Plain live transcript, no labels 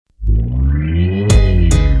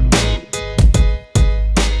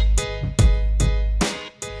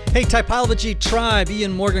Hey, Typology Tribe,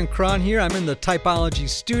 Ian Morgan Cron here. I'm in the Typology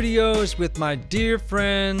Studios with my dear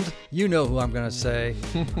friend, you know who I'm going to say,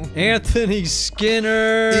 Anthony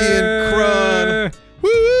Skinner. Ian Cron.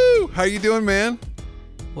 Woo-woo! How you doing, man?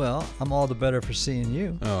 Well, I'm all the better for seeing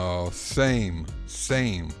you. Oh, same.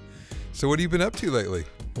 So what have you been up to lately?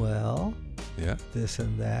 Well, Yeah. this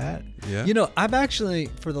and that. Yeah. You know, I've actually,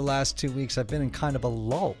 for the last 2 weeks, I've been in kind of a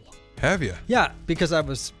lull. Have you? Yeah, because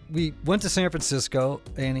we went to San Francisco,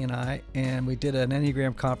 Annie and I, and we did an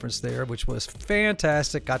Enneagram conference there, which was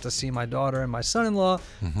fantastic. Got to see my daughter and my son-in-law,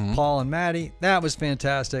 Paul and Maddie. That was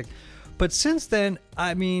fantastic. But since then,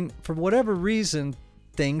 I mean, for whatever reason,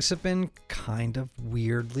 things have been kind of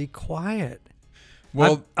weirdly quiet.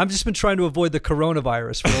 Well, I've just been trying to avoid the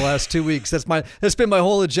coronavirus for the last 2 weeks. That's been my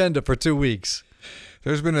whole agenda for 2 weeks.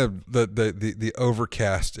 there's been the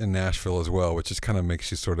overcast in Nashville as well, which just kind of makes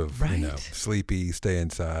you sort of sleepy, stay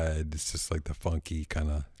inside. It's just like the funky kind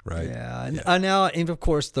of right. Yeah, and now, and of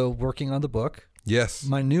course, though, working on the book. Yes,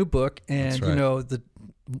 My new book, and That's right. you know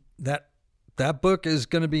that book is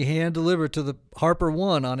going to be hand delivered to the Harper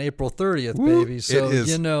One on April 30th, Woo, baby. So it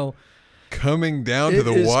is you know, coming down to it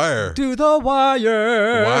the is wire. To the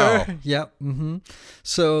wire. Wow. Yep.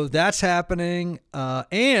 So that's happening,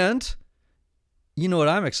 and you know what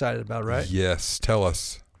I'm excited about, right? Yes, tell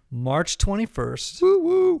us. March 21st, Woo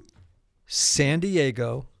woo! San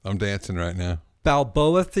Diego, I'm dancing right now.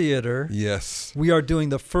 Balboa Theater. Yes. We are doing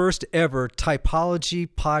the first ever Typology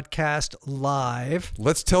podcast live.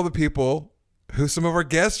 Let's tell the people who some of our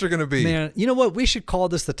guests are going to be. Man, you know what? We should call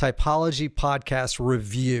this the Typology Podcast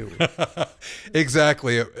Review.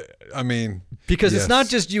 Exactly. I mean, Because yes. it's not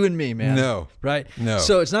just you and me, man. No. Right? No.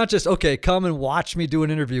 So it's not just, okay, come and watch me do an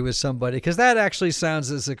interview with somebody, because that actually sounds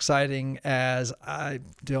as exciting as I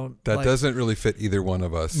don't That like. doesn't really fit either one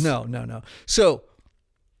of us. No. So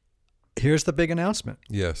here's the big announcement.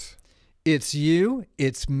 Yes. It's you,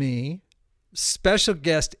 it's me, special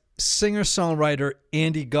guest singer-songwriter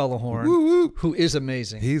Andy Gullahorn, Woo woo. who is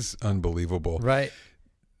amazing. He's unbelievable. Right?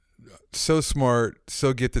 So smart,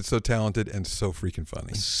 so gifted, so talented, and so freaking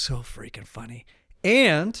funny. So freaking funny.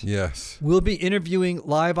 And Yes. we'll be interviewing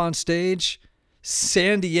live on stage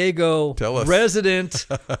San Diego Tell us. resident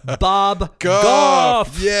Bob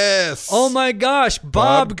Goff. Yes. Oh my gosh,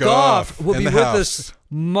 Bob Goff Goff will in be the with house. us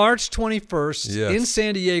March 21st Yes. in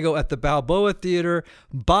San Diego at the Balboa Theater.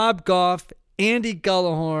 Bob Goff, Andy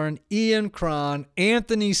Gullahorn, Ian Cron,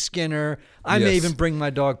 Anthony Skinner. I may Yes. even bring my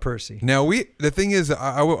dog Percy. Now the thing is,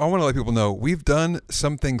 I want to let people know we've done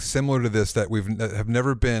something similar to this that that have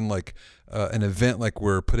never been like an event like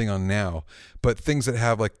we're putting on now, but things that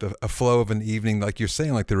have like a flow of an evening, like you're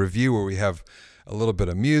saying, like the review where we have a little bit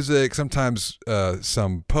of music, sometimes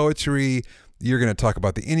some poetry. You're going to talk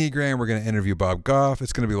about the Enneagram. We're going to interview Bob Goff.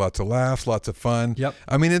 It's going to be lots of laughs, lots of fun. Yep.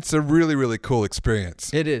 I mean, it's a really, really cool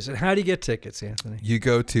experience. It is. And how do you get tickets, Anthony? You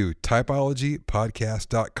go to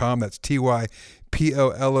typologypodcast.com. That's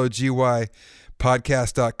TYPOLOGY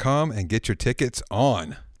podcast.com and get your tickets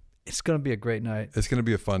on. It's going to be a great night. It's going to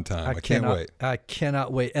be a fun time. I can't wait. I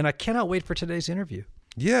cannot wait. And I cannot wait for today's interview.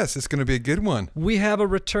 Yes, it's going to be a good one. We have a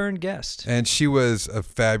return guest. And she was a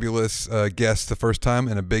fabulous guest the first time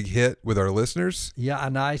and a big hit with our listeners. Yeah,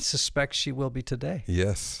 and I suspect she will be today.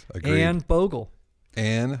 Yes, agreed. Anne Bogel.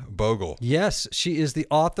 Anne Bogel. Yes, she is the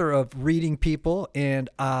author of Reading People and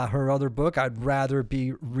her other book, I'd Rather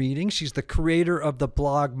Be Reading. She's the creator of the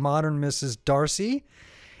blog Modern Mrs. Darcy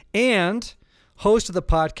and host of the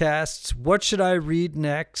podcasts What Should I Read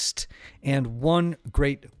Next and One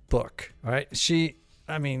Great Book. All right.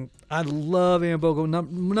 I love Anne Bogel,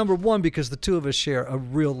 number one, because the two of us share a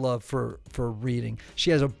real love for reading.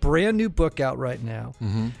 She has a brand new book out right now.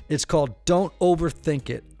 Mm-hmm. It's called Don't Overthink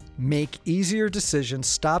It. Make easier decisions,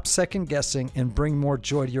 stop second guessing, and bring more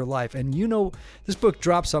joy to your life. And you know, this book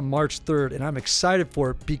drops on March 3rd, and I'm excited for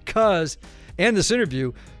it and this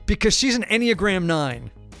interview, because she's an Enneagram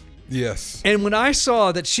 9. Yes. And when I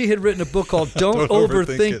saw that she had written a book called Don't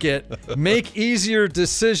Overthink It, Make Easier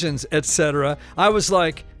Decisions, etc., I was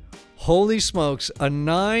like, holy smokes, a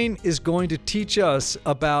 9 is going to teach us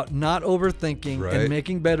about not overthinking and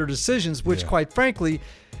making better decisions, which quite frankly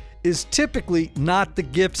is typically not the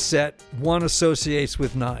gift set one associates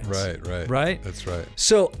with 9s. Right? That's right.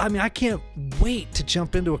 So, I can't wait to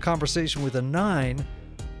jump into a conversation with a 9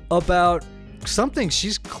 about something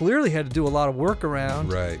she's clearly had to do a lot of work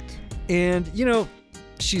around. Right. And, you know,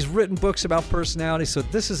 she's written books about personality, so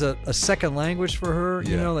this is a second language for her.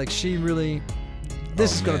 You know, like she really,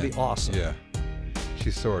 this is going to be awesome. Yeah.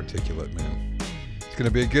 She's so articulate, man. It's going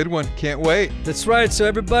to be a good one. Can't wait. That's right. So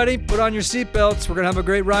everybody, put on your seatbelts. We're going to have a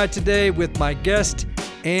great ride today with my guest,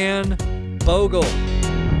 Anne Bogel.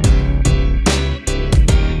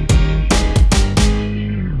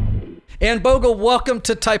 And Bogel, welcome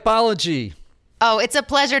to Typology. Oh, it's a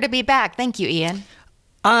pleasure to be back. Thank you, Ian.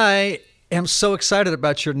 I am so excited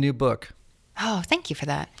about your new book. Oh, thank you for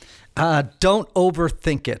that. Don't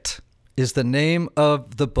Overthink It is the name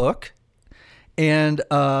of the book. And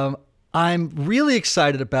I'm really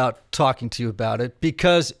excited about talking to you about it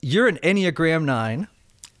because you're an Enneagram 9.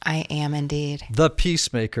 I am indeed. The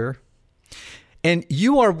peacemaker. And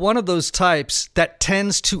you are one of those types that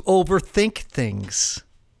tends to overthink things.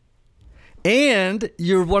 And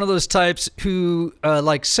you're one of those types who,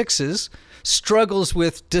 like 6s, struggles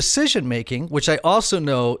with decision making, which I also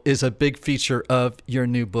know is a big feature of your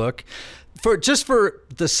new book. For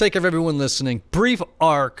the sake of everyone listening, brief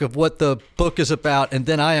arc of what the book is about, and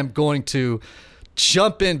then I am going to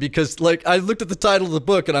jump in because, like, I looked at the title of the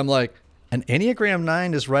book and I'm like, an Enneagram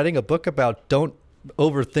 9 is writing a book about don't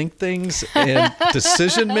overthink things and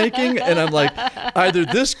decision making, and I'm like, either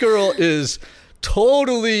this girl is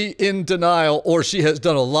totally in denial or she has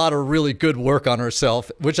done a lot of really good work on herself,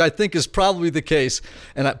 which I think is probably the case.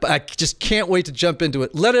 And I just can't wait to jump into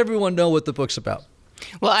it. Let everyone know what the book's about.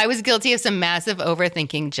 Well, I was guilty of some massive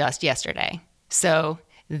overthinking just yesterday. So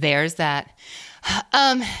there's that.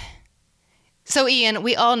 So Ian,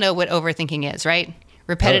 we all know what overthinking is, right?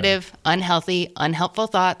 Repetitive, unhealthy, unhelpful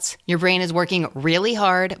thoughts. Your brain is working really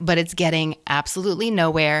hard, but it's getting absolutely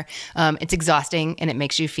nowhere. It's exhausting and it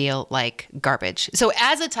makes you feel like garbage. So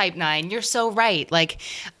as a type 9, you're so right. Like,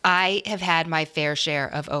 I have had my fair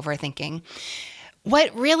share of overthinking.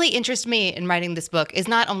 What really interests me in writing this book is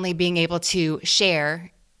not only being able to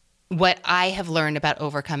share what I have learned about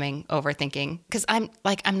overcoming overthinking, because I'm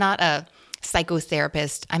not a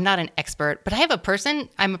psychotherapist. I'm not an expert, but I'm a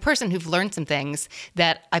person who've learned some things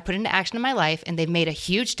that I put into action in my life, and they've made a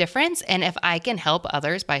huge difference. And if I can help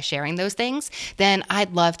others by sharing those things, then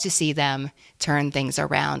I'd love to see them turn things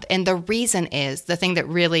around. And the reason is, the thing that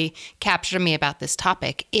really captured me about this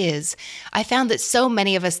topic is I found that so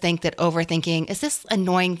many of us think that overthinking is this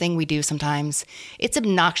annoying thing we do sometimes. It's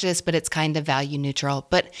obnoxious, but it's kind of value neutral.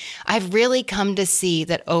 But I've really come to see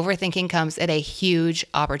that overthinking comes at a huge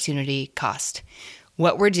opportunity cost.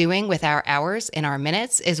 What we're doing with our hours and our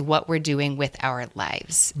minutes is what we're doing with our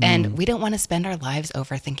lives. And we don't want to spend our lives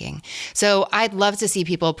overthinking. So I'd love to see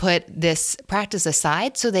people put this practice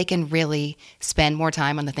aside so they can really spend more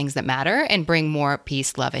time on the things that matter and bring more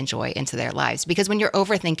peace, love, and joy into their lives. Because when you're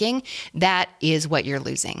overthinking, that is what you're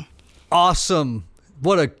losing. Awesome.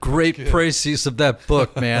 What a great précis of that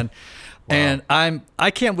book, man. Wow. And I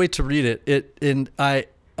can't wait to read it.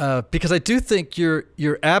 Because I do think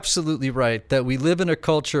you're absolutely right that we live in a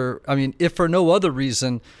culture. I mean, if for no other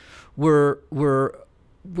reason, I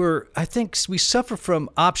think we suffer from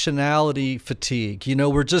optionality fatigue. You know,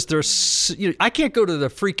 I can't go to the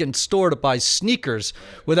freaking store to buy sneakers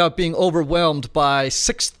without being overwhelmed by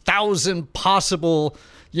 6,000 possible,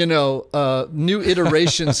 new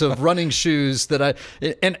iterations of running shoes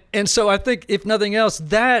and so I think if nothing else,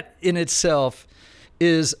 that in itself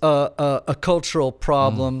is a cultural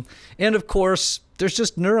problem. And of course, there's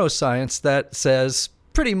just neuroscience that says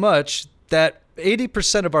pretty much that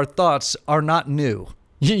 80% of our thoughts are not new.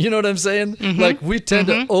 You know what I'm saying? Mm-hmm. Like, we tend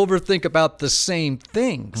to overthink about the same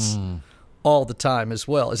things all the time as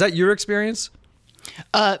well. Is that your experience?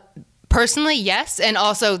 Personally, yes. And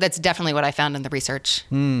also, that's definitely what I found in the research.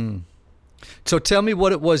 So tell me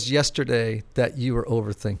what it was yesterday that you were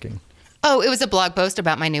overthinking. Oh, it was a blog post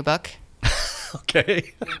about my new book.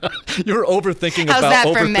 Okay. You were overthinking How's about that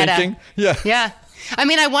overthinking? For meta? Yeah. I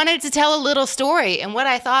mean, I wanted to tell a little story, and what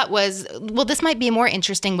I thought was, well, this might be more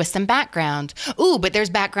interesting with some background. Ooh, but there's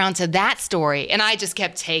background to that story. And I just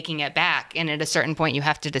kept taking it back. And at a certain point, you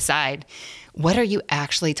have to decide, what are you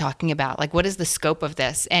actually talking about? Like, what is the scope of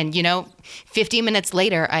this? And, 50 minutes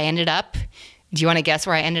later, I ended up, do you want to guess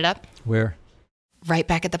where I ended up? Where? Right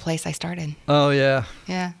back at the place I started. Oh, yeah.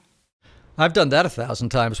 Yeah. I've done that 1,000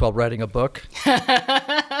 times while writing a book.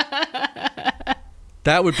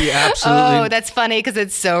 That would be absolutely... Oh, that's funny because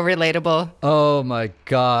it's so relatable. Oh, my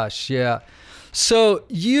gosh. Yeah. So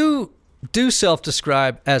you do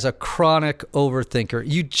self-describe as a chronic overthinker.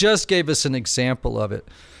 You just gave us an example of it.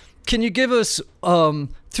 Can you give us,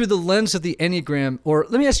 through the lens of the Enneagram, or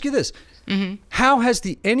let me ask you this. How has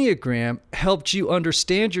the Enneagram helped you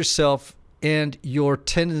understand yourself and your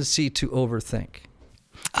tendency to overthink?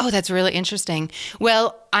 Oh, that's really interesting.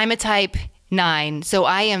 Well, I'm a type 9, so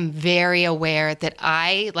I am very aware that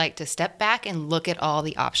I like to step back and look at all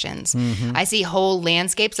the options. I see whole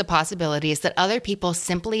landscapes of possibilities that other people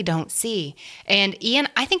simply don't see. And Ian,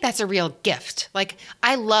 I think that's a real gift. Like,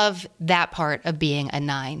 I love that part of being a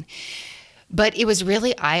 9. But it was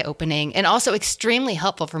really eye-opening and also extremely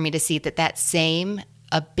helpful for me to see that same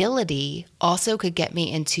ability also could get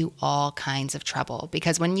me into all kinds of trouble,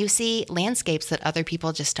 because when you see landscapes that other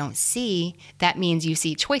people just don't see, that means you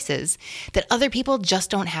see choices that other people just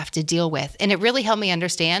don't have to deal with. And it really helped me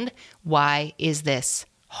understand, why is this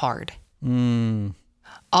hard?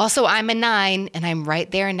 Also, I'm a 9, and I'm right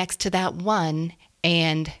there next to that 1.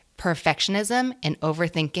 And perfectionism and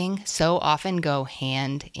overthinking so often go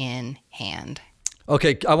hand in hand.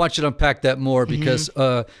 Okay, I want you to unpack that more, because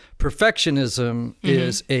perfectionism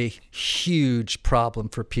is a huge problem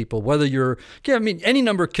for people. Whether you're, any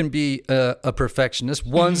number can be a perfectionist.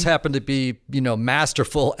 Ones happen to be,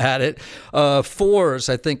 masterful at it. 4s,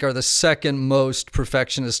 I think, are the second most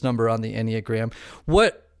perfectionist number on the Enneagram.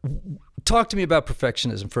 Talk to me about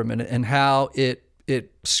perfectionism for a minute and how it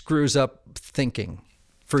screws up thinking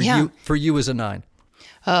for you as a 9.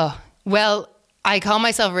 Oh, well, I call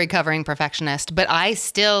myself a recovering perfectionist, but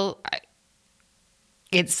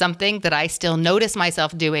it's something that I still notice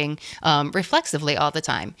myself doing reflexively all the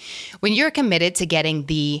time. When you're committed to getting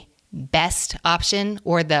the best option,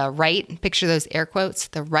 or the right, picture those air quotes,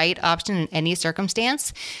 the right option in any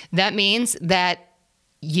circumstance, that means that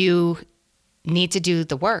you need to do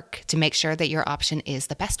the work to make sure that your option is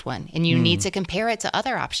the best one. And you need to compare it to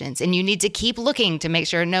other options, and you need to keep looking to make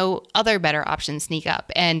sure no other better options sneak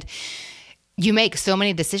up. And you make so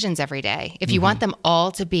many decisions every day. If you want them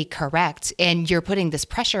all to be correct, and you're putting this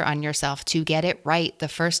pressure on yourself to get it right the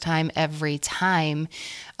first time every time,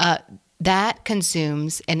 that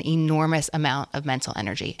consumes an enormous amount of mental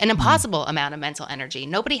energy, an impossible amount of mental energy.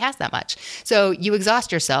 Nobody has that much. So you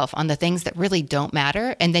exhaust yourself on the things that really don't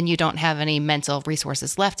matter, and then you don't have any mental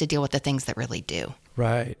resources left to deal with the things that really do.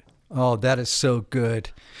 Right. Oh, that is so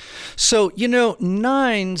good. So,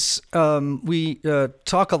 9s, we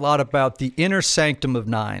talk a lot about the inner sanctum of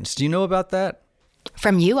 9s. Do you know about that?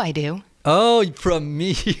 From you, I do. Oh, from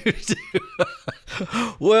me, you do.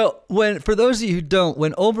 Well, for those of you who don't,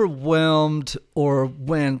 when overwhelmed or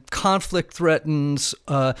when conflict threatens,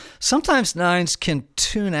 sometimes 9s can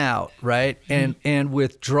tune out, right? And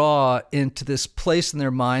withdraw into this place in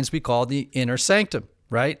their minds we call the inner sanctum,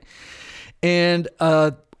 right? And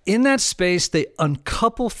in that space, they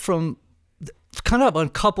uncouple from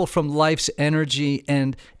life's energy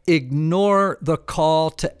and ignore the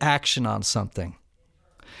call to action on something.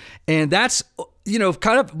 And that's,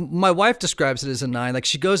 my wife describes it as a 9. Like,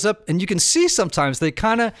 she goes up, and you can see sometimes they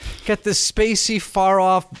kind of get this spacey, far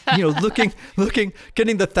off, looking,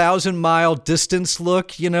 getting the 1,000-mile distance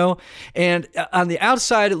look, and on the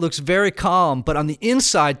outside, it looks very calm, but on the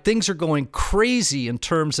inside, things are going crazy in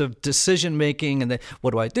terms of decision making, and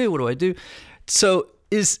what do I do? So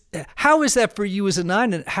how is that for you as a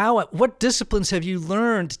 9, and what disciplines have you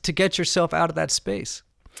learned to get yourself out of that space?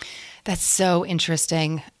 That's so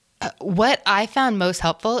interesting. What I found most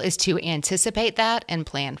helpful is to anticipate that and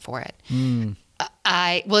plan for it.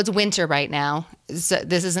 It's winter right now, so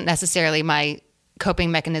this isn't necessarily my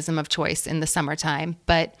coping mechanism of choice in the summertime,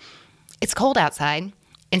 but it's cold outside.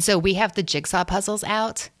 And so we have the jigsaw puzzles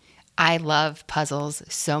out. I love puzzles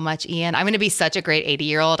so much, Ian. I'm going to be such a great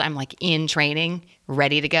 80-year-old. I'm like in training,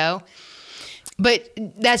 ready to go. But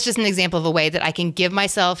that's just an example of a way that I can give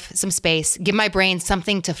myself some space, give my brain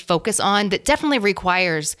something to focus on that definitely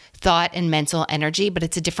requires thought and mental energy, but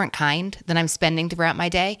it's a different kind than I'm spending throughout my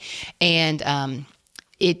day. And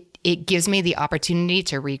it gives me the opportunity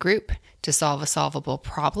to regroup, to solve a solvable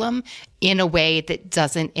problem in a way that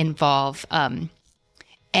doesn't involve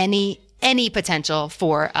any potential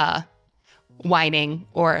for whining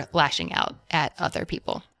or lashing out at other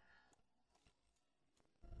people.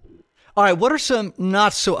 All right, what are some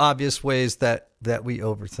not so obvious ways that we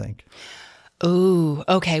overthink? Ooh,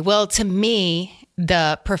 okay. Well, to me,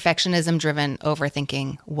 the perfectionism-driven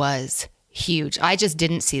overthinking was huge. I just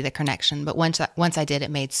didn't see the connection, but once I did,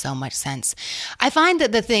 it made so much sense. I find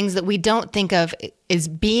that the things that we don't think of as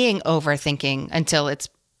being overthinking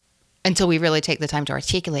until we really take the time to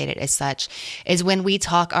articulate it as such is when we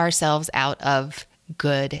talk ourselves out of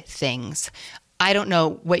good things. I don't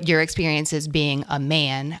know what your experience is being a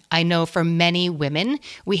man. I know for many women,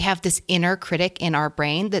 we have this inner critic in our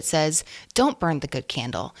brain that says, don't burn the good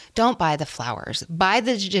candle. Don't buy the flowers. Buy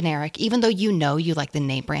the generic, even though you know you like the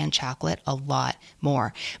name brand chocolate a lot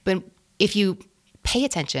more. But if you pay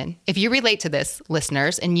attention, if you relate to this,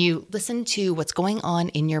 listeners, and you listen to what's going on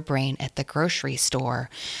in your brain at the grocery store,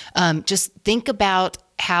 just think about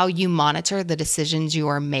how you monitor the decisions you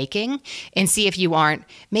are making and see if you aren't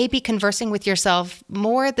maybe conversing with yourself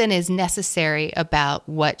more than is necessary about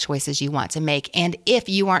what choices you want to make. And if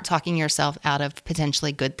you aren't talking yourself out of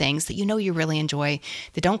potentially good things that you know you really enjoy,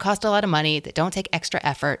 that don't cost a lot of money, that don't take extra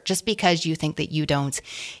effort, just because you think that you don't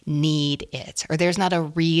need it or there's not a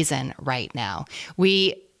reason right now.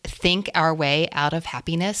 We think our way out of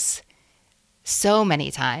happiness so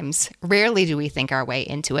many times. Rarely do we think our way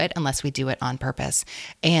into it unless we do it on purpose.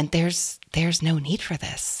 And there's no need for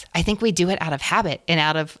this. I think we do it out of habit and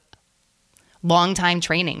out of long time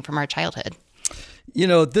training from our childhood. You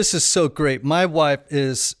know, this is so great. My wife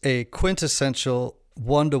is a quintessential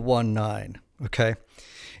 1-to-1 9, okay?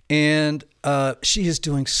 And she is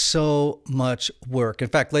doing so much work. In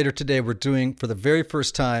fact, later today, we're doing, for the very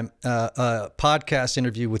first time, a podcast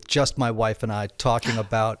interview with just my wife and I talking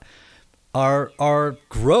about our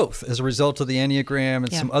growth as a result of the Enneagram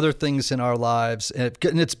and some other things in our lives. And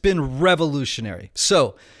it's been revolutionary.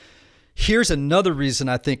 So here's another reason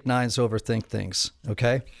I think nines overthink things,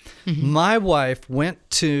 okay? My wife went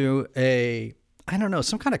to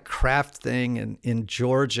some kind of craft thing in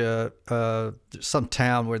Georgia, some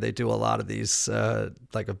town where they do a lot of these,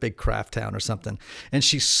 like a big craft town or something. And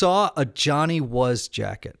she saw a Johnny Was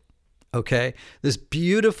jacket. Okay, this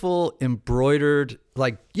beautiful embroidered,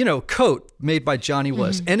 coat made by Johnny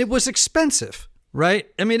Was, and it was expensive, right?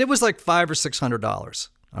 I mean, it was like $500 or $600.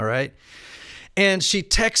 All right, and she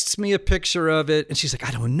texts me a picture of it, and she's like,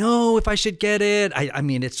 "I don't know if I should get it. I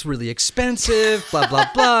mean, it's really expensive, blah blah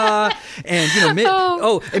blah." And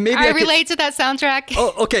maybe I relate to that soundtrack.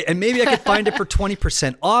 Oh, okay, and maybe I could find it for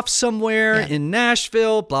 20% off somewhere in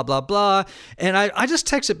Nashville, blah blah blah. And I just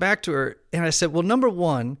texted back to her, and I said, "Well, number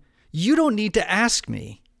one, you don't need to ask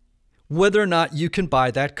me whether or not you can buy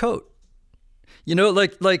that coat. You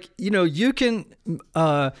can,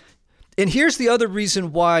 and here's the other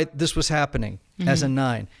reason why this was happening as a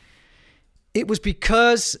 9. It was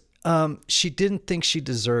because she didn't think she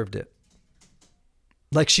deserved it.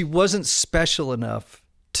 Like she wasn't special enough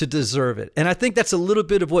to deserve it. And I think that's a little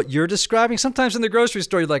bit of what you're describing. Sometimes in the grocery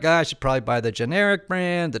store, you're like, I should probably buy the generic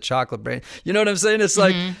brand, the chocolate brand. You know what I'm saying? It's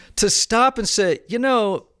like to stop and say,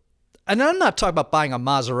 and I'm not talking about buying a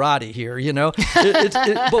Maserati here,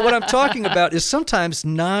 but what I'm talking about is sometimes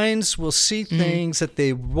nines will see things that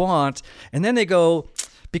they want, and then they go,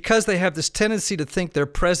 because they have this tendency to think their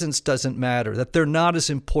presence doesn't matter, that they're not as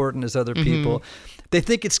important as other people. They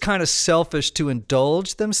think it's kind of selfish to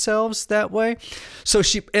indulge themselves that way. So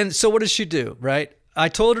what does she do, right? I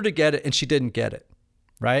told her to get it, and she didn't get it,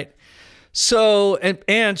 right? So,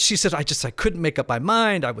 and she said, I couldn't make up my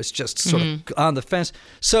mind. I was just sort of on the fence.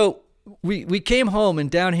 So we came home, and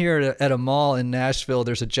down here at a mall in Nashville,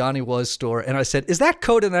 there's a Johnny Was store. And I said, is that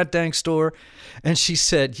coat in that dang store? And she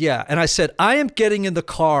said, yeah. And I said, I am getting in the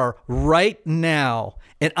car right now,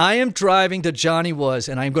 and I am driving to Johnny Was,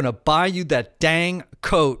 and I'm going to buy you that dang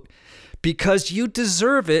coat because you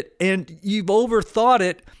deserve it, and you've overthought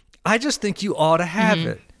it. I just think you ought to have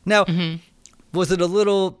it. Now, was it a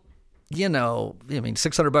little,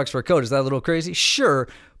 $600 for a coat, is that a little crazy? Sure.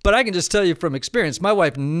 But I can just tell you from experience, my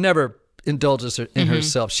wife never indulges in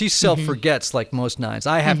herself. She self-forgets like most nines.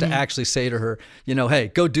 I have to actually say to her, hey,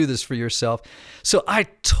 go do this for yourself. So I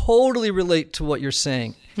totally relate to what you're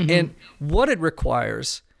saying. And what it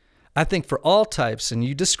requires, I think for all types, and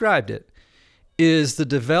you described it, is the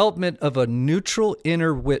development of a neutral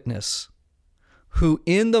inner witness who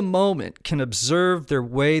in the moment can observe their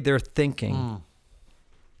way they're thinking.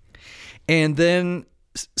 And then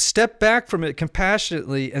step back from it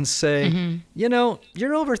compassionately and say, you're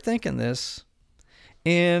overthinking this,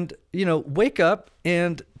 and, wake up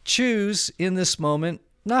and choose in this moment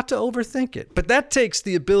not to overthink it. But that takes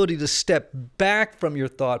the ability to step back from your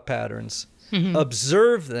thought patterns,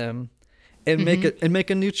 observe them, and make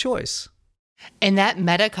a new choice. And that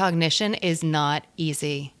metacognition is not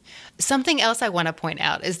easy. Something else I want to point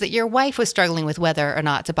out is that your wife was struggling with whether or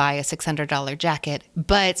not to buy a $600 jacket,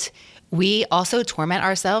 but we also torment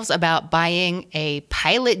ourselves about buying a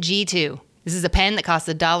Pilot G2. This is a pen that costs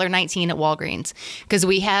 $1.19 at Walgreens because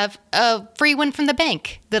we have a free one from the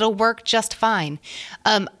bank that'll work just fine.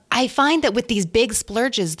 I find that with these big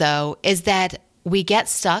splurges, though, is that we get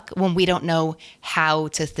stuck when we don't know how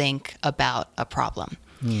to think about a problem.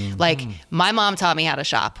 Like my mom taught me how to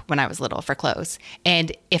shop when I was little for clothes.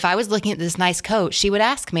 And if I was looking at this nice coat, she would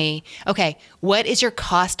ask me, okay, what is your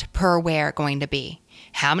cost per wear going to be?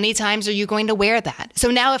 How many times are you going to wear that?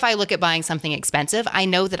 So now if I look at buying something expensive, I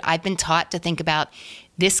know that I've been taught to think about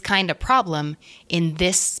this kind of problem in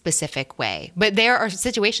this specific way. But there are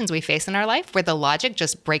situations we face in our life where the logic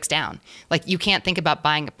just breaks down. Like you can't think about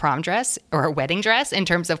buying a prom dress or a wedding dress in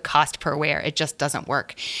terms of cost per wear. It just doesn't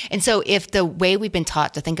work. And so if the way we've been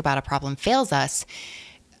taught to think about a problem fails us,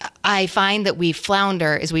 I find that we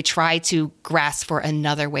flounder as we try to grasp for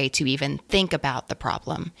another way to even think about the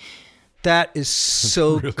problem. That is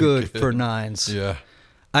so really good for nines. Yeah.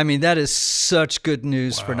 I mean, that is such good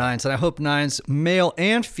news for nines. And I hope nines, male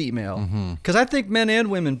and female, because I think men and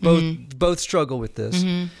women both struggle with this,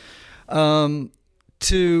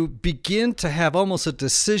 to begin to have almost a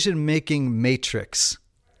decision-making matrix.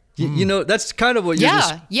 You know, that's kind of what you're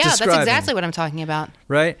describing. Yeah, that's exactly what I'm talking about.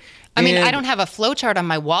 Right? I mean, I don't have a flow chart on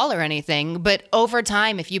my wall or anything, but over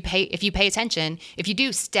time, if you pay attention, if you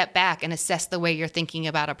do step back and assess the way you're thinking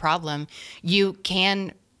about a problem, you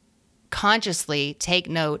can consciously take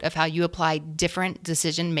note of how you apply different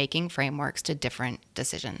decision-making frameworks to different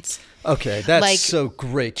decisions. Okay, that's so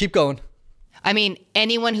great. Keep going. I mean,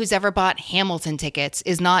 anyone who's ever bought Hamilton tickets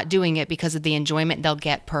is not doing it because of the enjoyment they'll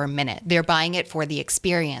get per minute. They're buying it for the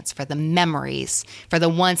experience, for the memories, for the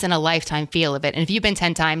once-in-a-lifetime feel of it. And if you've been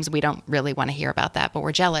 10 times, we don't really want to hear about that, but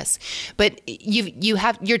we're jealous. But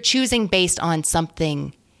you're choosing based on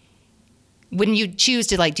something. When you choose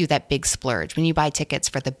to do that big splurge, when you buy tickets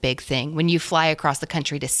for the big thing, when you fly across the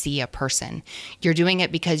country to see a person, you're doing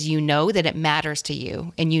it because you know that it matters to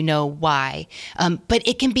you and you know why. But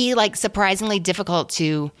it can be surprisingly difficult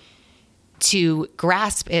to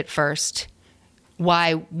grasp at first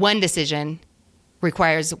why one decision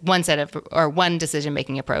requires one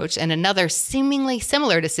decision-making approach and another seemingly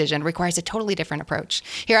similar decision requires a totally different approach.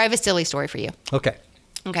 Here, I have a silly story for you. Okay.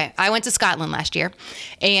 I went to Scotland last year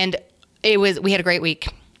and we had a great week.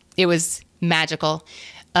 It was magical.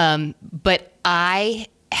 But I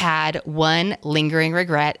had one lingering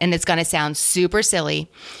regret, and it's going to sound super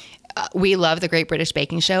silly. We love the Great British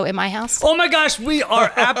Baking Show at my house. Oh my gosh, we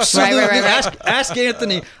are absolutely, right. Ask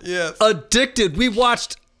Anthony, yes. Addicted. We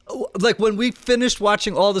watched, when we finished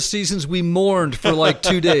watching all the seasons, we mourned for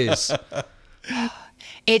 2 days.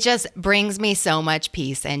 It just brings me so much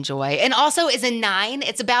peace and joy. And also, as a 9,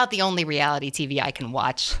 it's about the only reality TV I can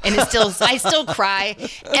watch. And I still cry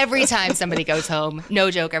every time somebody goes home.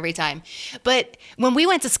 No joke, every time. But when we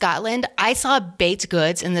went to Scotland, I saw baked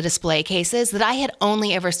goods in the display cases that I had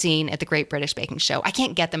only ever seen at the Great British Baking Show. I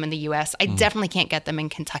can't get them in the US. I definitely can't get them in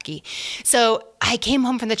Kentucky. So I came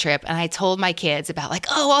home from the trip and I told my kids about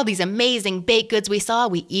all these amazing baked goods we saw.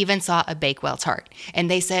 We even saw a Bakewell tart. And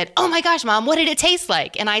they said, "Oh my gosh, Mom, what did it taste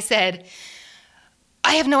like?" And I said,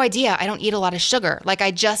 "I have no idea. I don't eat a lot of sugar. I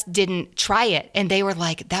just didn't try it." And they were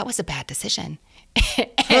like, "That was a bad decision."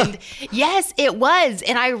 And yes, it was.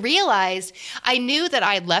 And I realized, I knew that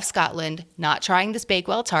I had left Scotland not trying this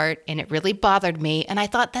Bakewell tart, and it really bothered me. And I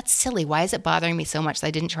thought, that's silly. Why is it bothering me so much that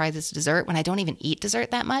I didn't try this dessert when I don't even eat dessert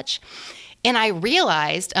that much? And I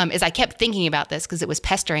realized, as I kept thinking about this, because it was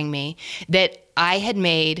pestering me, that I had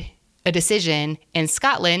made a decision in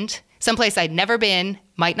Scotland, someplace I'd never been,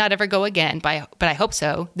 might not ever go again, but I hope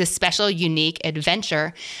so, this special, unique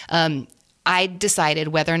adventure. I decided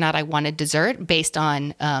whether or not I wanted dessert based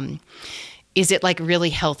on, is it really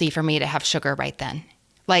healthy for me to have sugar right then?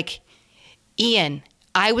 Ian,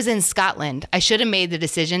 I was in Scotland. I should have made the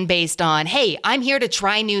decision based on, hey, I'm here to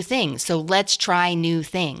try new things, so let's try new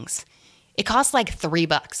things. It cost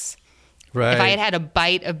 $3. Right. If I had had a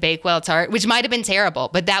bite of Bakewell tart, which might have been terrible,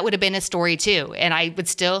 but that would have been a story too, and I would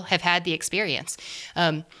still have had the experience.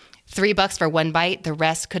 $3 for one bite, the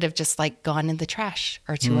rest could have just gone in the trash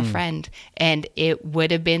or to a friend, and it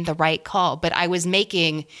would have been the right call. But I was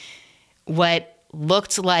making what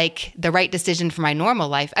looked like the right decision for my normal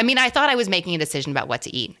life. I mean, I thought I was making a decision about what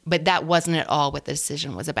to eat, but that wasn't at all what the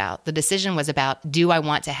decision was about. The decision was about, do I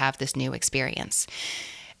want to have this new experience?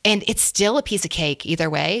 And it's still a piece of cake either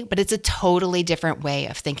way, but it's a totally different way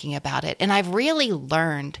of thinking about it. And I've really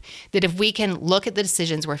learned that if we can look at the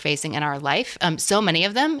decisions we're facing in our life, so many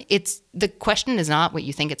of them, the question is not what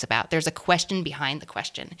you think it's about. There's a question behind the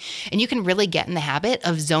question. And you can really get in the habit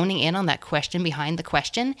of zoning in on that question behind the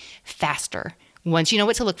question faster. Once you know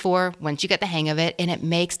what to look for, once you get the hang of it, and it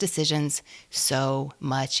makes decisions so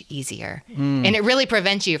much easier. And it really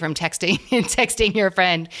prevents you from texting your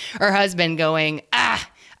friend or husband going,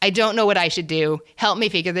 I don't know what I should do. Help me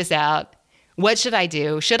figure this out. What should I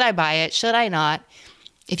do? Should I buy it? Should I not?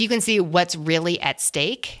 If you can see what's really at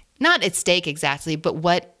stake, not at stake exactly, but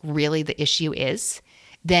what really the issue is,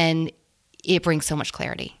 then it brings so much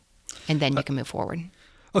clarity. And then you can move forward.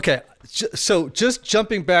 Okay. So just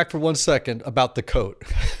jumping back for 1 second about the coat.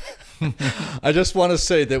 I just want to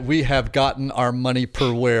say that we have gotten our money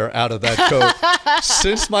per wear out of that coat.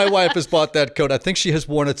 Since my wife has bought that coat, I think she has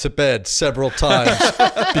worn it to bed several times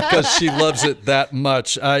because she loves it that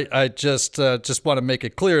much. I just want to make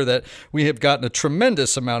it clear that we have gotten a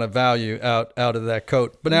tremendous amount of value out of that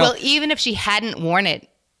coat. But now, well, even if she hadn't worn it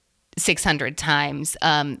 600 times,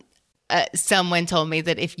 someone told me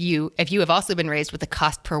that if you have also been raised with a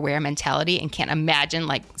cost per wear mentality and can't imagine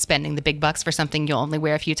like spending the big bucks for something you'll only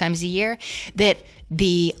wear a few times a year, that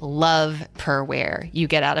the love per wear you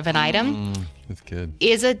get out of an item that's good.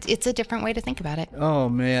 it's a different way to think about it. Oh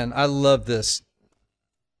man, I love this.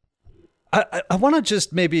 I want to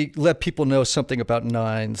just maybe let people know something about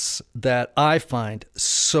nines that I find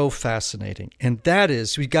so fascinating. And that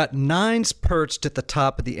is, we got nines perched at the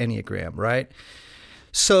top of the Enneagram, right?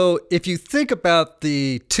 So if you think about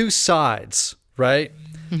the two sides, right,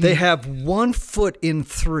 they have 1 foot in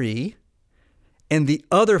 3 and the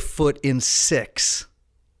other foot in 6.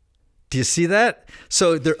 Do you see that?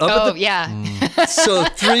 So they're up so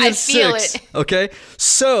 3 and 6. Okay.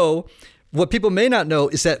 So what people may not know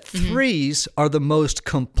is that 3s are the most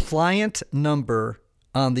compliant number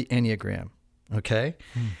on the Enneagram. Okay.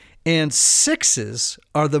 And 6s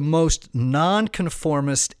are the most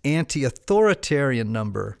nonconformist, anti-authoritarian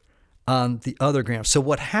number on the other gram. So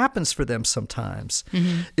what happens for them sometimes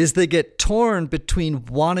is they get torn between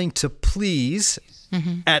wanting to please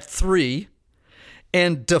at 3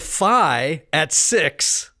 and defy at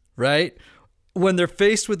 6, right? When they're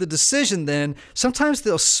faced with a decision, then sometimes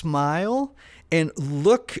they'll smile and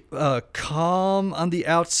look calm on the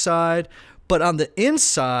outside, but on the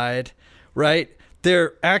inside, right,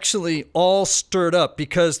 they're actually all stirred up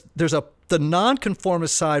because the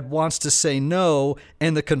nonconformist side wants to say no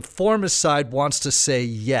and the conformist side wants to say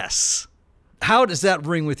yes. How does that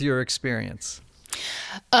ring with your experience?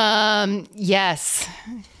 Yes.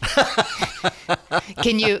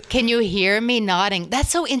 Can you hear me nodding?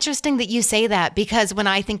 That's so interesting that you say that, because when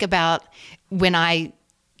I think about when I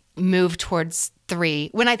move towards 3,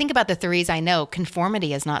 when I think about the 3s, I know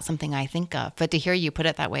conformity is not something I think of, but to hear you put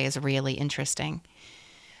it that way is really interesting.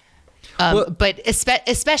 But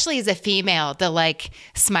especially as a female, the like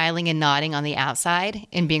smiling and nodding on the outside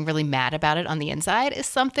and being really mad about it on the inside is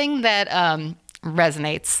something that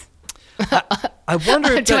resonates. I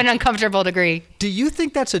wonder to an uncomfortable degree. Do you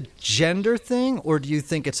think that's a gender thing or do you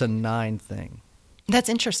think it's a 9 thing? That's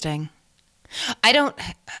interesting.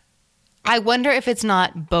 I wonder if it's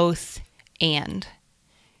not both and.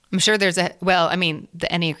 I'm sure the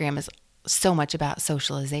Enneagram is so much about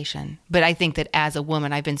socialization, but I think that as a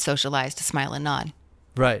woman, I've been socialized to smile and nod.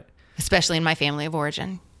 Right. Especially in my family of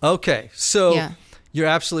origin. Okay. So you're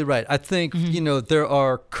absolutely right. I think, there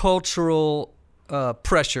are cultural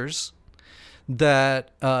pressures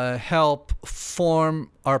that help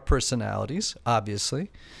form our personalities,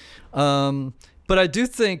 obviously. But I do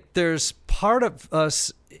think there's part of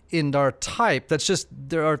us in our type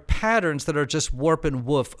there are patterns that are just warp and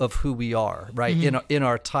woof of who we are, right? In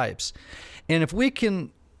our types. And if we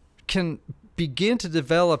can begin to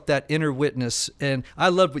develop that inner witness, and I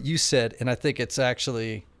love what you said, and I think it's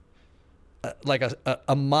actually like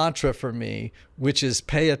a mantra for me, which is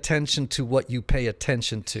pay attention to what you pay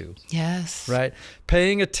attention to. Yes. Right?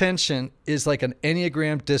 Paying attention is like an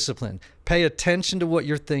Enneagram discipline. Pay attention to what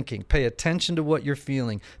you're thinking. Pay attention to what you're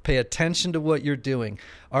feeling. Pay attention to what you're doing.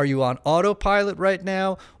 Are you on autopilot right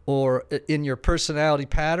now or in your personality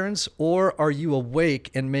patterns, or are you awake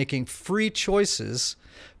and making free choices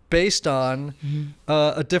based on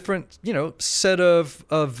a different, set of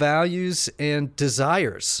values and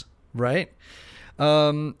desires? Right.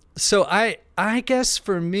 So I guess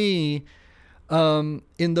for me,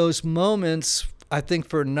 in those moments, I think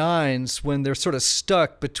for 9s, when they're sort of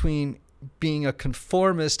stuck between being a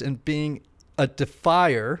conformist and being a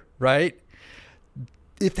defier, right?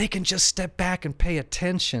 If they can just step back and pay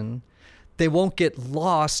attention, they won't get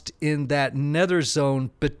lost in that nether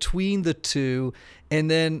zone between the two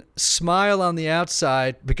and then smile on the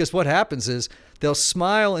outside, because what happens is they'll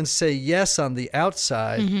smile and say yes on the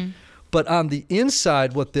outside, but on the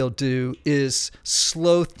inside, what they'll do is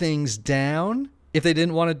slow things down if they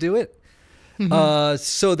didn't want to do it,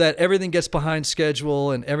 so that everything gets behind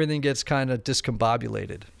schedule and everything gets kind of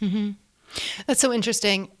discombobulated. That's so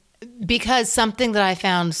interesting, because something that I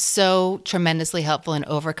found so tremendously helpful in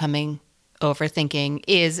overcoming overthinking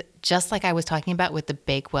is just like I was talking about with the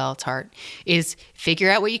Bakewell tart, is figure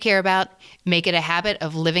out what you care about, make it a habit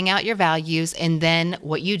of living out your values, and then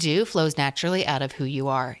what you do flows naturally out of who you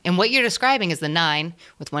are. And what you're describing is the 9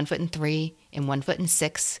 with 1 foot in 3 and 1 foot in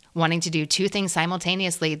 6, wanting to do 2 things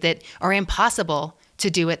simultaneously that are impossible to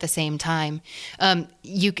do at the same time.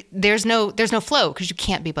 There's no flow because you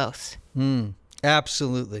can't be both.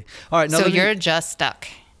 Absolutely. All right. Now So you're just stuck.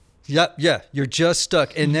 Yep. Yeah. You're just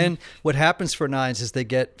stuck. And then what happens for 9s is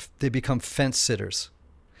they become fence sitters.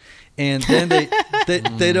 And then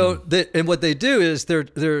and what they do is they're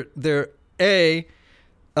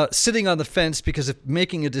sitting on the fence because if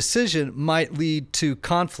making a decision might lead to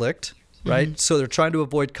conflict, right? So they're trying to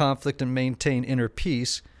avoid conflict and maintain inner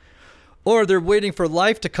peace, or they're waiting for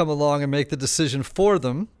life to come along and make the decision for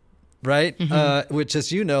them, right? Which,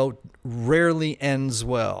 as you know, rarely ends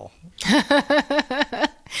well.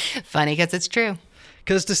 Funny because it's true.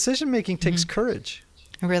 Because decision making takes courage.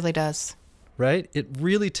 It really does. Right? It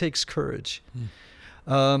really takes courage.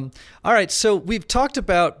 All right. So we've talked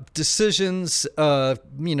about decisions,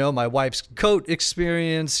 my wife's coat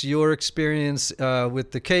experience, your experience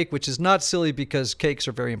with the cake, which is not silly because cakes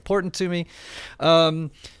are very important to me.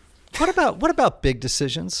 What about big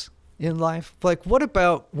decisions in life? Like, what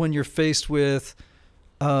about when you're faced with,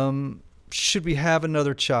 should we have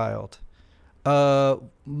another child?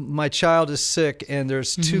 My child is sick and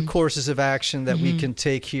there's 2 courses of action that we can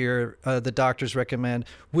take here. The doctors recommend.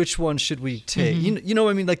 Which one should we take? You know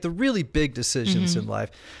what I mean? Like the really big decisions in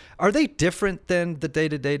life. Are they different than the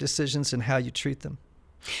day-to-day decisions and how you treat them?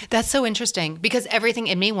 That's so interesting because everything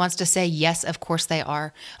in me wants to say, yes, of course they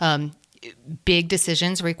are. Big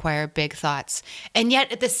decisions require big thoughts. And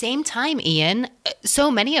yet at the same time, Ian,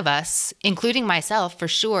 so many of us, including myself for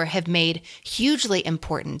sure, have made hugely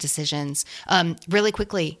important decisions really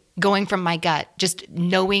quickly, going from my gut, just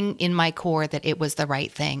knowing in my core that it was the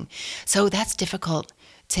right thing. So that's difficult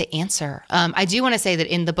to answer. I do want to say that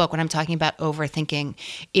in the book, when I'm talking about overthinking,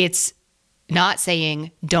 it's not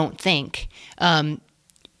saying don't think,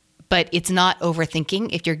 but it's not overthinking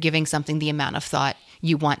if you're giving something the amount of thought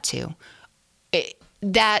you want to.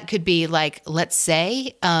 That could be like, let's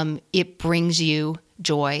say it brings you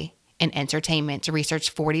joy and entertainment to research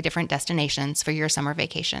 40 different destinations for your summer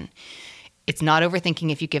vacation. It's not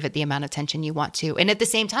overthinking if you give it the amount of attention you want to. And at the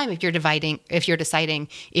same time, if you're deciding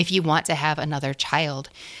if you want to have another child,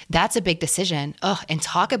 that's a big decision. And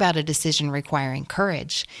talk about a decision requiring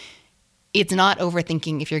courage. It's not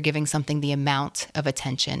overthinking if you're giving something the amount of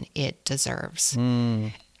attention it deserves.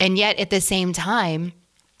 And yet at the same time,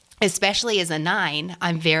 especially as a 9,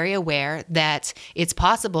 I'm very aware that it's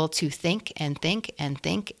possible to think and think and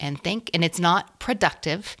think and think, and it's not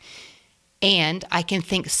productive. And I can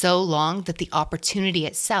think so long that the opportunity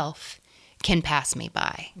itself can pass me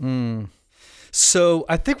by. So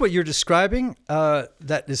I think what you're describing,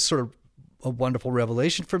 that is sort of a wonderful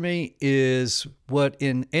revelation for me, is what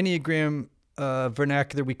in Enneagram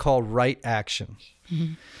vernacular we call right action.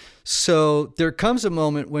 So there comes a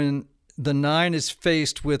moment when the 9 is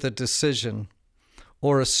faced with a decision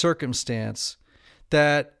or a circumstance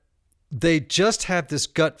that they just have this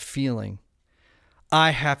gut feeling.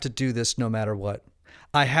 I have to do this no matter what.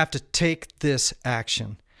 I have to take this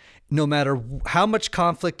action. No matter how much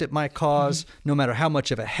conflict it might cause, no matter how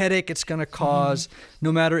much of a headache it's going to cause,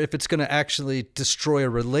 no matter if it's going to actually destroy a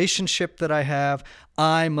relationship that I have,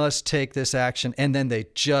 I must take this action. And then they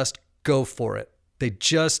just go for it. They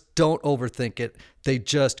just don't overthink it. They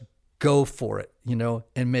just go for it,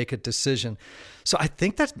 and make a decision. So I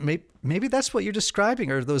think that's maybe that's what you're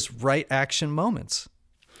describing, are those right action moments.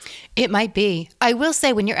 It might be. I will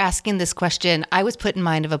say, when you're asking this question, I was put in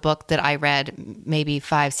mind of a book that I read maybe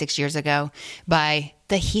 5-6 years ago by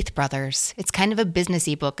the Heath brothers. It's kind of a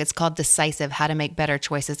businessy book. It's called Decisive: How to Make Better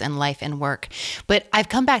Choices in Life and Work. But I've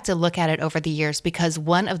come back to look at it over the years because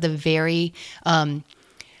one of the very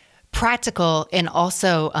practical and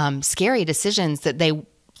also scary decisions that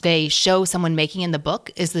they show someone making in the book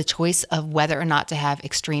is the choice of whether or not to have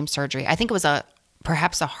extreme surgery. I think it was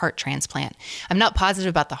perhaps a heart transplant. I'm not positive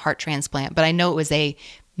about the heart transplant, but I know it was a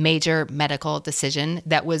major medical decision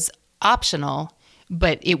that was optional,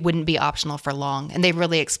 but it wouldn't be optional for long. And they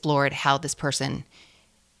really explored how this person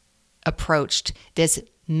approached this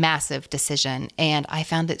massive decision. And I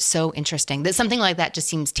found it so interesting that something like that just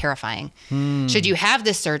seems terrifying. Should you have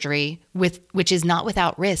this surgery which is not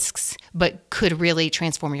without risks, but could really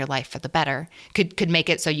transform your life for the better, could make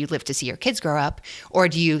it so you live to see your kids grow up, or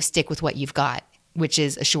do you stick with what you've got, which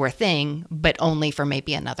is a sure thing, but only for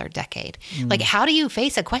maybe another decade? Like, how do you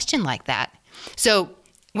face a question like that? So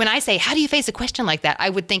when I say, how do you face a question like that? I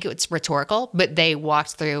would think it's rhetorical, but they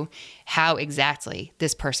walked through how exactly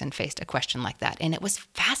this person faced a question like that. And it was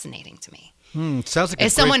fascinating to me. Sounds like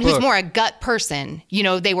as someone who's more a gut person,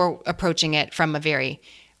 they were approaching it from a very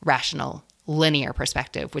rational, linear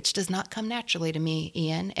perspective, which does not come naturally to me,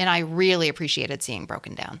 Ian. And I really appreciated seeing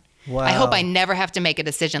Broken Down. Wow. I hope I never have to make a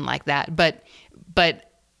decision like that, but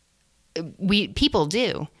but people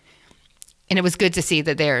do. And it was good to see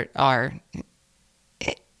that there are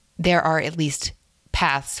at least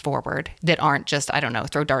paths forward that aren't just, I don't know,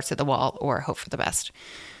 throw darts at the wall or hope for the best.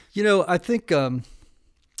 I think in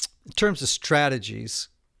terms of strategies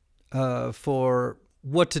for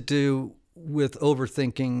what to do with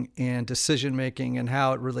overthinking and decision making and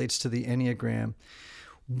how it relates to the Enneagram,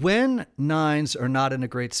 when 9s are not in a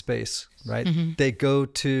great space, right? Mm-hmm. They go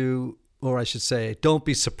to, or I should say, don't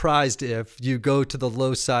be surprised if you go to the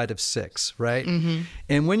low side of 6, right? Mm-hmm.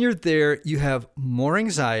 And when you're there, you have more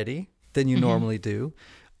anxiety than you normally do,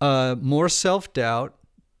 more self-doubt,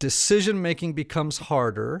 decision-making becomes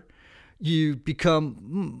harder, you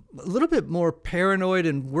become a little bit more paranoid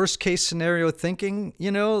and worst-case scenario thinking,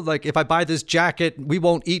 like if I buy this jacket, we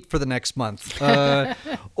won't eat for the next month. And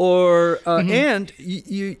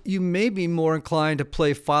you may be more inclined to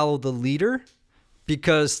play follow the leader,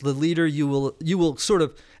 because the leader, you will sort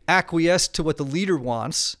of acquiesce to what the leader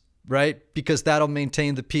wants, right? Because that'll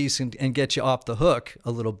maintain the peace and get you off the hook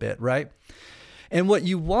a little bit, right? And what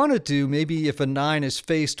you want to do, maybe if a 9 is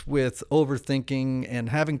faced with overthinking and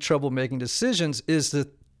having trouble making decisions, is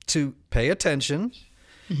to pay attention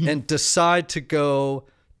and decide to go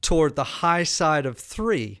toward the high side of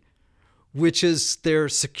 3, which is their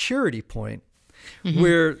security point,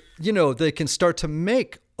 where, they can start to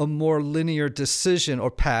make a more linear decision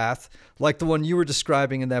or path like the one you were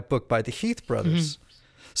describing in that book by the Heath brothers.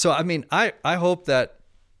 So, I mean, I hope that,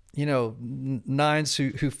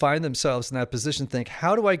 9s who find themselves in that position think,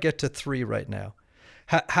 how do I get to 3 right now?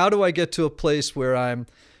 How do I get to a place where I'm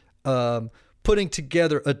putting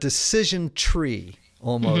together a decision tree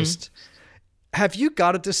almost? Have you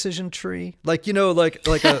got a decision tree? Okay,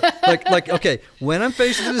 when I'm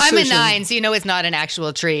faced with a decision. I'm a 9, so it's not an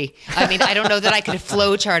actual tree. I mean, I don't know that I could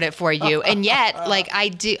flow chart it for you. And yet, I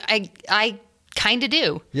do, I kind of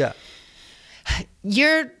do. Yeah.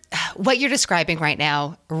 What you're describing right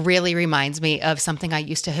now really reminds me of something I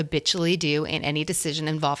used to habitually do in any decision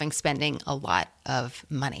involving spending a lot of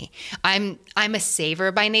money. I'm a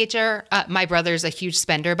saver by nature. My brother's a huge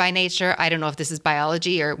spender by nature. I don't know if this is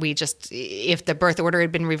biology or if the birth order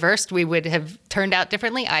had been reversed, we would have turned out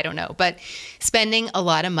differently. I don't know. But spending a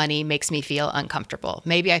lot of money makes me feel uncomfortable.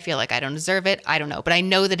 Maybe I feel like I don't deserve it. I don't know. But I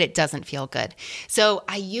know that it doesn't feel good. So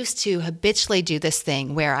I used to habitually do this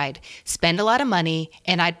thing where I'd spend a lot of money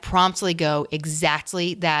and I'd promptly go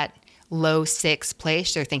exactly that low 6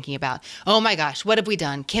 place they're thinking about. Oh my gosh, what have we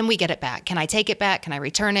done? Can we get it back? Can I take it back? Can I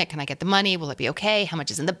return it? Can I get the money? Will it be okay? How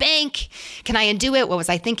much is in the bank? Can I undo it? What was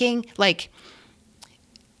I thinking? Like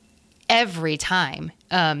every time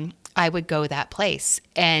I would go that place.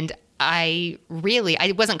 And I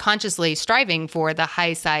wasn't consciously striving for the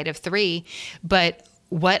high side of 3, but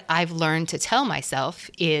what I've learned to tell myself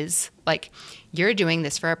is like, you're doing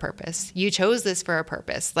this for a purpose. You chose this for a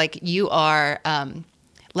purpose. Like you are,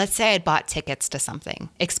 let's say I had bought tickets to something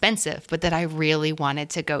expensive, but that I really wanted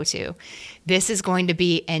to go to. This is going to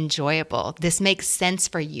be enjoyable. This makes sense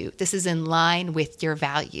for you. This is in line with your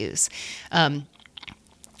values.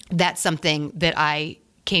 That's something that I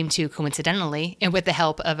came to coincidentally and with the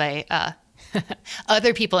help of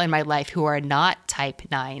other people in my life who are not type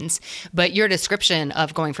 9s. But your description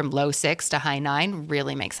of going from low 6 to high 9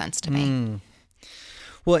 really makes sense to me.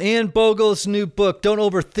 Well, Anne Bogel's new book, Don't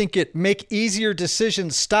Overthink It, Make Easier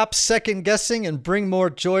Decisions, Stop Second Guessing, and Bring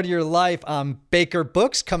More Joy to Your Life on Baker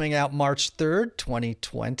Books, coming out March 3rd,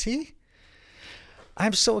 2020.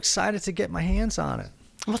 I'm so excited to get my hands on it.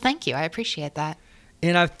 Well, thank you. I appreciate that.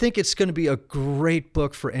 And I think it's going to be a great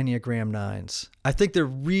book for Enneagram 9s. I think they're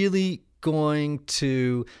really going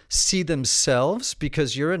to see themselves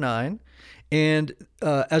because you're a 9. And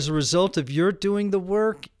as a result of your doing the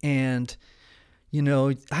work and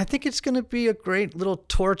I think it's going to be a great little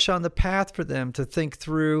torch on the path for them to think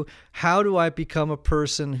through, how do I become a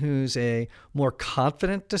person who's a more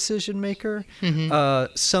confident decision maker,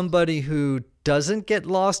 somebody who doesn't get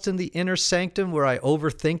lost in the inner sanctum where I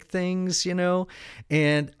overthink things,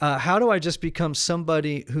 and how do I just become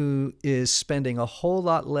somebody who is spending a whole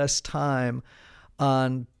lot less time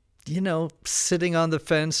on sitting on the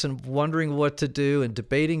fence and wondering what to do and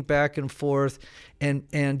debating back and forth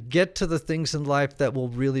and get to the things in life that will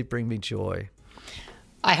really bring me joy.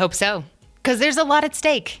 I hope so, because there's a lot at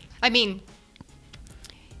stake. I mean,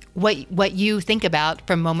 what you think about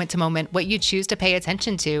from moment to moment, what you choose to pay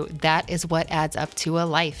attention to, that is what adds up to a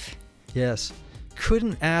life. Yes.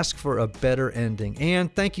 Couldn't ask for a better ending. Anne,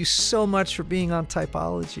 thank you so much for being on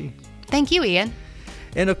Typology. Thank you, Ian.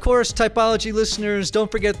 And of course, Typology listeners,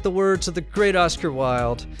 don't forget the words of the great Oscar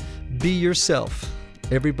Wilde. Be yourself.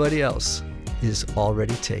 Everybody else is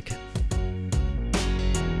already taken.